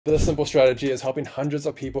This simple strategy is helping hundreds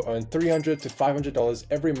of people earn $300 to $500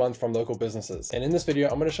 every month from local businesses. And in this video,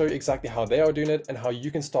 I'm going to show you exactly how they are doing it and how you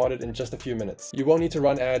can start it in just a few minutes. You won't need to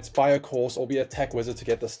run ads, buy a course, or be a tech wizard to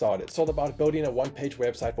get this started. It's all about building a one-page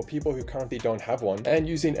website for people who currently don't have one and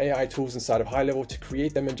using AI tools inside of High Level to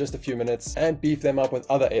create them in just a few minutes and beef them up with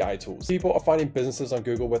other AI tools. People are finding businesses on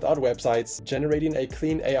Google without websites, generating a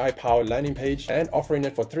clean AI-powered landing page and offering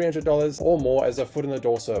it for $300 or more as a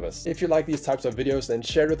foot-in-the-door service. If you like these types of videos, then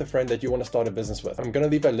share it with a friend that you want to start a business with. I'm going to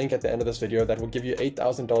leave a link at the end of this video that will give you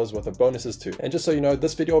 $8,000 worth of bonuses too. And just so you know,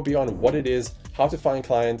 this video will be on what it is, how to find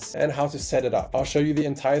clients, and how to set it up. I'll show you the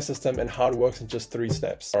entire system and how it works in just 3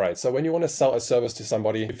 steps. All right, so when you want to sell a service to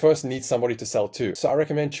somebody, you first need somebody to sell to. So I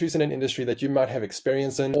recommend choosing an industry that you might have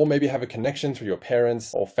experience in, or maybe have a connection through your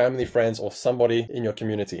parents or family, friends, or somebody in your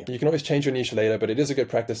community. You can always change your niche later, but it is a good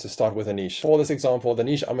practice to start with a niche. For this example, the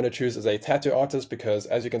niche I'm going to choose is a tattoo artist because,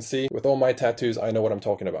 as you can see, with all my tattoos, I know what I'm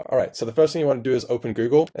talking about. All right, so the first thing you want to do is open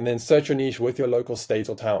Google and then search your niche with your local state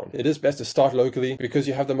or town. It is best to start locally because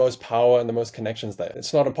you have the most power and the most connections there.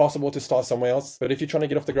 It's not impossible to start somewhere else, but if you're trying to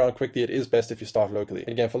get off the ground quickly, it is best if you start locally.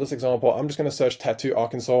 Again, for this example, I'm just going to search tattoo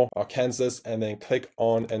Arkansas or Kansas and then click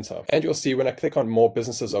on enter. And you'll see when I click on more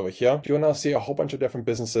businesses over here, you'll now see a whole bunch of different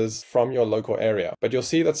businesses from your local area. But you'll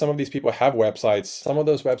see that some of these people have websites. Some of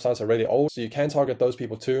those websites are really old, so you can target those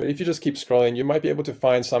people too. But if you just keep scrolling, you might be able to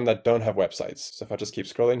find some that don't have websites. So if I just keep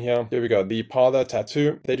scrolling here we go. The Parlor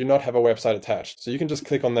Tattoo, they do not have a website attached. So you can just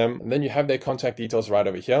click on them and then you have their contact details right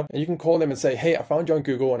over here. And you can call them and say, hey, I found you on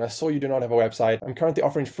Google and I saw you do not have a website. I'm currently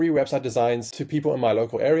offering free website designs to people in my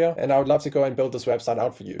local area and I would love to go and build this website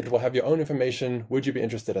out for you. It will have your own information. Would you be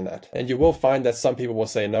interested in that? And you will find that some people will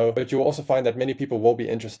say no, but you will also find that many people will be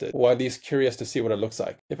interested or at least curious to see what it looks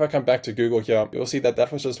like. If I come back to Google here, you'll see that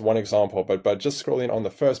that was just one example, but just scrolling on the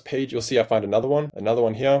first page, you'll see I find another one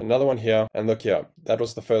here, another one here, and look here, that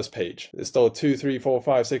was the first page. There's still 2, 3, 4,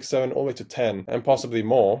 5, 6, 7, all the way to 10, and possibly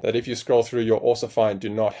more that if you scroll through, you'll also find do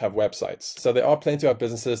not have websites. So there are plenty of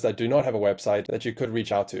businesses that do not have a website that you could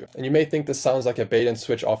reach out to. And you may think this sounds like a bait and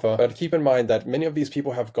switch offer, but keep in mind that many of these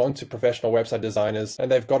people have gone to professional website designers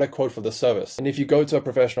and they've got a quote for the service. And if you go to a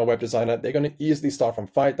professional web designer, they're going to easily start from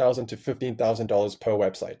 $5,000 to $15,000 per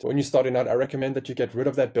website. When you're starting out, I recommend that you get rid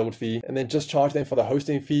of that build fee and then just charge them for the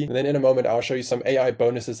hosting fee. And then in a moment, I'll show you some AI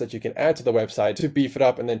bonuses that you can add to the website to beef it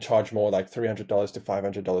up and then charge more, like $300 to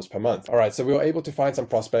 $500 per month. All right, so we were able to find some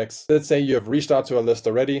prospects. Let's say you have reached out to a list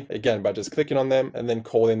already, again, by just clicking on them and then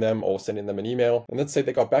calling them or sending them an email. And let's say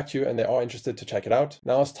they got back to you and they are interested to check it out.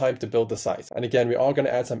 Now it's time to build the site. And again, we are going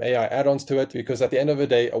to add some AI add-ons to it because at the end of the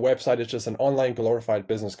day, a website is just an online glorified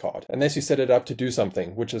business card, unless you set it up to do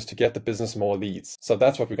something, which is to get the business more leads. So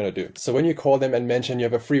that's what we're going to do. So when you call them and mention you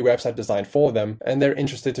have a free website design for them and they're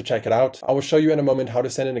interested to check it out, I will show you in a moment how to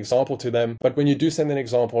send an example to them. But when you do send an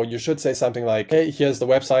example, you should say something like, hey, here's the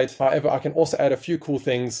website. However, I can also add a few cool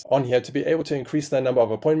things on here to be able to increase the number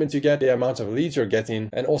of appointments you get, the amount of leads you're getting,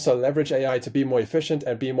 and also leverage AI to be more efficient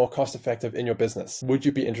and be more cost effective in your business. Would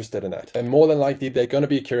you be interested in that? And more than likely, they're going to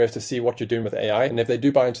be curious to see what you're doing with AI. And if they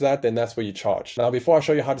do buy into that, then that's where you charge. Now, before I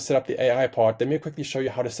show you how to set up the AI part, let me quickly show you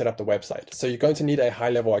how to set up the website. So you're going to need a High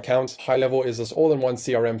Level account. High Level is this all-in-one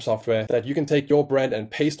CRM software that you can take your brand and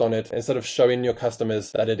paste on it instead of showing your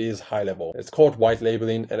customers that it is High Level. It's called white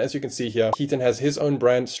labeling. And as you can see here, Keaton has his own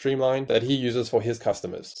brand, Streamline, that he uses for his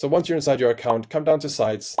customers. So once you're inside your account, come down to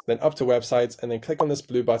sites, then up to websites, and then click on this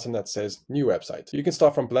blue button that says new website. You can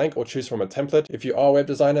start from blank or choose from a template. If you are a web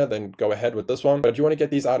designer, then go ahead with this one, but you want to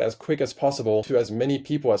get these out as quick as possible to as many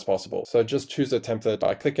people as possible. So just choose a template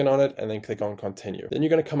by clicking on it and then click on continue. Then you're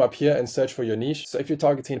going to come up here and search for your niche. So if you're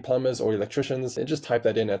targeting plumbers or electricians, then just type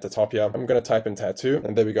that in at the top here. I'm going to type in tattoo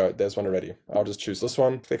and there we go. There's one already. I'll just choose this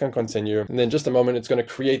one, click on continue. And then just a moment, it's going to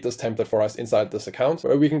create this template for us inside this account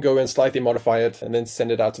where we can go and slightly modify it and then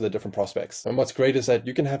send it out to the different prospects. And what's great is that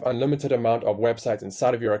you can have unlimited amount of websites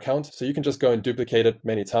inside of your account. So you can just go and duplicate it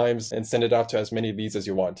many times and send it out to as many leads as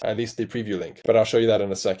you want, at least the preview link. But I'll show you that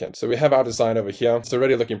in a second. So we have our design over here. It's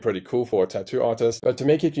already looking pretty cool for a tattoo artist, but to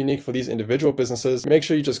make it unique for these individual businesses, make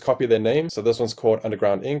sure you just copy their name. So this one's called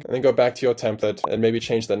Underground Ink, and then go back to your template and maybe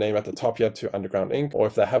change the name at the top here to Underground Ink. Or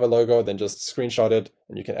if they have a logo, then just screenshot it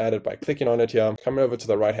and you can add it by clicking on it here, coming over to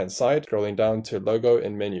the right hand side, scrolling down to logo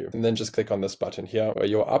in menu, and then just click on this button here where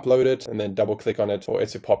you'll upload it and then double click on it for it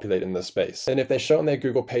to populate in this space. And if they show on their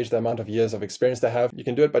Google page the amount of years of experience they have, you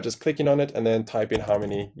can do it by just clicking on it and then type in how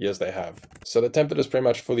many years they have. So the template is pretty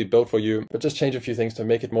much fully built for you, but just change a few things to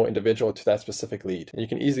make it more individual to that specific lead. And you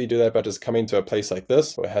can easily do that by just coming to a place like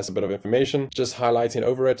this where it has a bit of information, just highlighting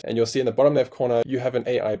over it, and you'll see in the bottom left corner you have an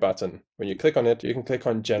AI button. When you click on it, you can click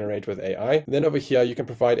on generate with AI. And then over here you can can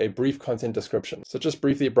provide a brief content description. So just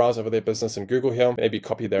briefly browse over their business in Google here, maybe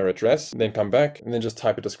copy their address, and then come back and then just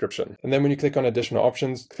type a description. And then when you click on additional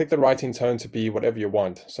options, click the writing tone to be whatever you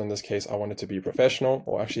want. So in this case, I want it to be professional,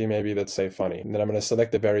 or actually maybe let's say funny. And then I'm going to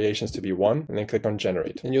select the variations to be 1 and then click on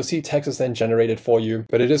generate. And you'll see text is then generated for you,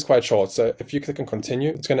 but it is quite short. So if you click on continue,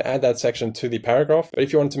 it's going to add that section to the paragraph. But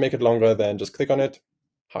if you want to make it longer, then just click on it,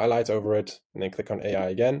 highlight over it, and then click on AI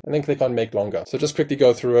again, and then click on make longer. So just quickly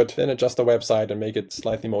go through it, then adjust the website and make it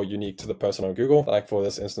slightly more unique to the person on Google. Like for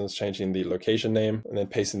this instance, changing the location name and then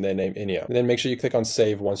pasting their name in here. And then make sure you click on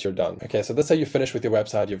save once you're done. Okay, so let's say you're finished with your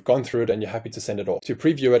website, you've gone through it and you're happy to send it off. To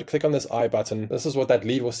preview it, click on this I button. This is what that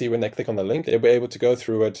lead will see when they click on the link. They'll be able to go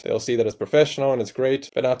through it. They'll see that it's professional and it's great.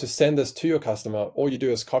 But now to send this to your customer, all you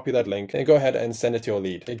do is copy that link and go ahead and send it to your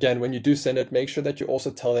lead. Again, when you do send it, make sure that you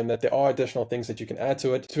also tell them that there are additional things that you can add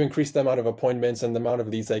to it to increase the amount of appointments and the amount of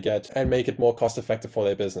leads they get and make it more cost effective for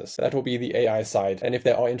their business. That will be the AI side. And if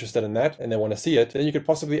they are interested in that and they want to see it, then you could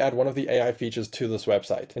possibly add one of the AI features to this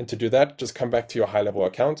website. And to do that, just come back to your high level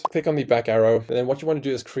account, click on the back arrow, and then what you want to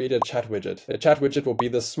do is create a chat widget. A chat widget will be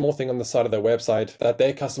this small thing on the side of their website that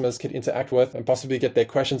their customers can interact with and possibly get their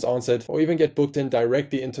questions answered or even get booked in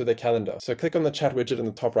directly into their calendar. So click on the chat widget in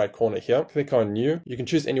the top right corner here, click on new. You can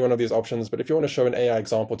choose any one of these options, but if you want to show an AI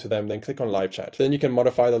example to them, then click on live chat. Then you can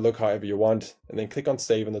modify the look however you want, and then click on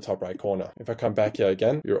save in the top right corner. If I come back here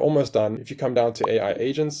again, you're almost done. If you come down to AI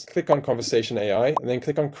agents, click on conversation AI, and then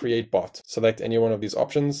click on create bot. Select any one of these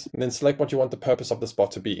options, and then select what you want the purpose of this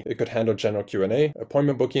bot to be. It could handle general Q&A,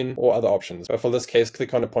 appointment booking, or other options. But for this case,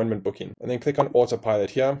 click on appointment booking, and then click on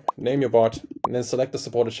autopilot here, name your bot, and then select the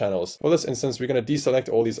supported channels. For this instance, we're going to deselect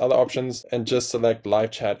all these other options and just select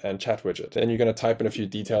live chat and chat widget. Then you're going to type in a few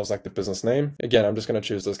details like the business name. Again, I'm just going to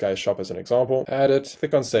choose this guy's shop as an example. Add it,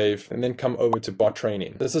 click on save, and then come over to bot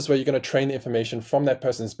training. This is where you're going to train the information from that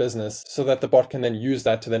person's business so that the bot can then use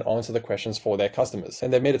that to then answer the questions for their customers.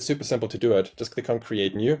 And they've made it super simple to do it. Just click on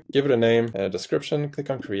create new, give it a name and a description, click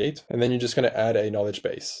on create, and then you're just going to add a knowledge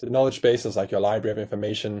base. The knowledge base is like your library of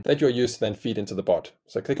information that you'll use to then feed into the bot.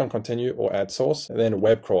 So click on continue or add source, and then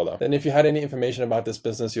web crawler. Then if you had any information about this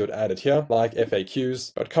business, you would add it here, like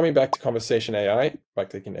FAQs. But coming back to conversation AI, by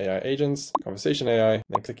clicking AI agents, conversation AI,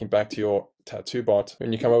 then clicking back to your tattoo bot.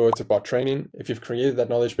 When you come over to bot training, if you've created that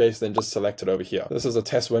knowledge base, then just select it over here. This is a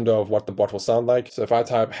test window of what the bot will sound like. So if I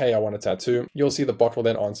type, hey, I want a tattoo, you'll see the bot will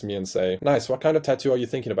then answer me and say, nice, what kind of tattoo are you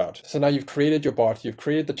thinking about? So now you've created your bot, you've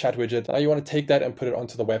created the chat widget. Now you want to take that and put it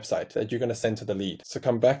onto the website that you're going to send to the lead. So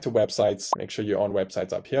come back to websites, make sure you're on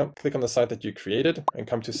websites up here, click on the site that you created and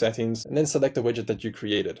come to settings and then select the widget that you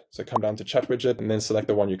created. So come down to chat widget and then select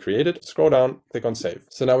the one you created, scroll down, click on save.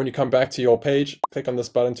 So now when you come back to your page, click on this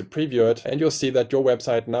button to preview it and you'll see that your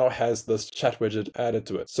website now has this chat widget added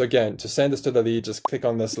to it. So again, to send this to the lead, just click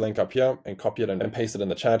on this link up here and copy it and paste it in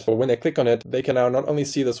the chat. But when they click on it, they can now not only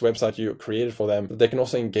see this website you created for them, but they can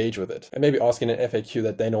also engage with it and maybe asking an FAQ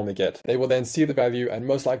that they normally get. They will then see the value and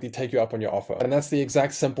most likely take you up on your offer. And that's the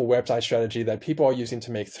exact simple website strategy that people are using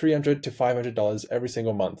to make $300 to $500 every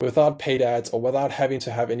single month without paid ads or without having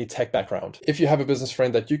to have any tech background. If you have a business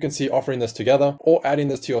friend that you can see offering this together or adding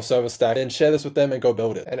this to your service stack, then share this with them and go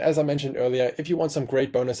build it. And as I mentioned earlier, if you want some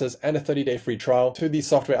great bonuses and a 30-day free trial to the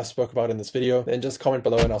software I spoke about in this video, then just comment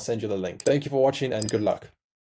below and I'll send you the link. Thank you for watching and good luck.